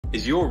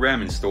Is your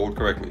RAM installed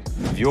correctly?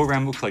 If your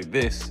RAM looks like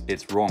this,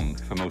 it's wrong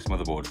for most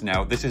motherboards.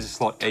 Now, this is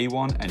slot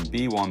A1 and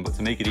B1, but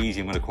to make it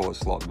easy, I'm going to call it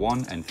slot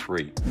 1 and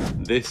 3.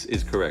 This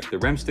is correct. The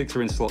RAM sticks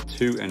are in slot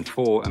 2 and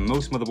 4, and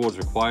most motherboards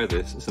require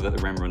this so that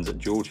the RAM runs at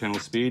dual channel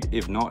speed.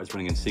 If not, it's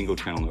running in single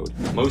channel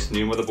mode. Most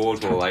new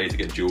motherboards will allow you to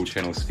get dual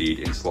channel speed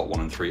in slot 1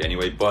 and 3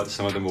 anyway, but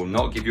some of them will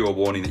not give you a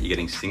warning that you're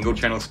getting single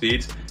channel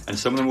speeds, and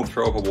some of them will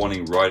throw up a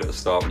warning right at the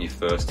start when you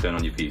first turn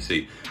on your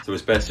PC. So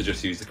it's best to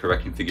just use the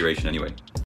correct configuration anyway.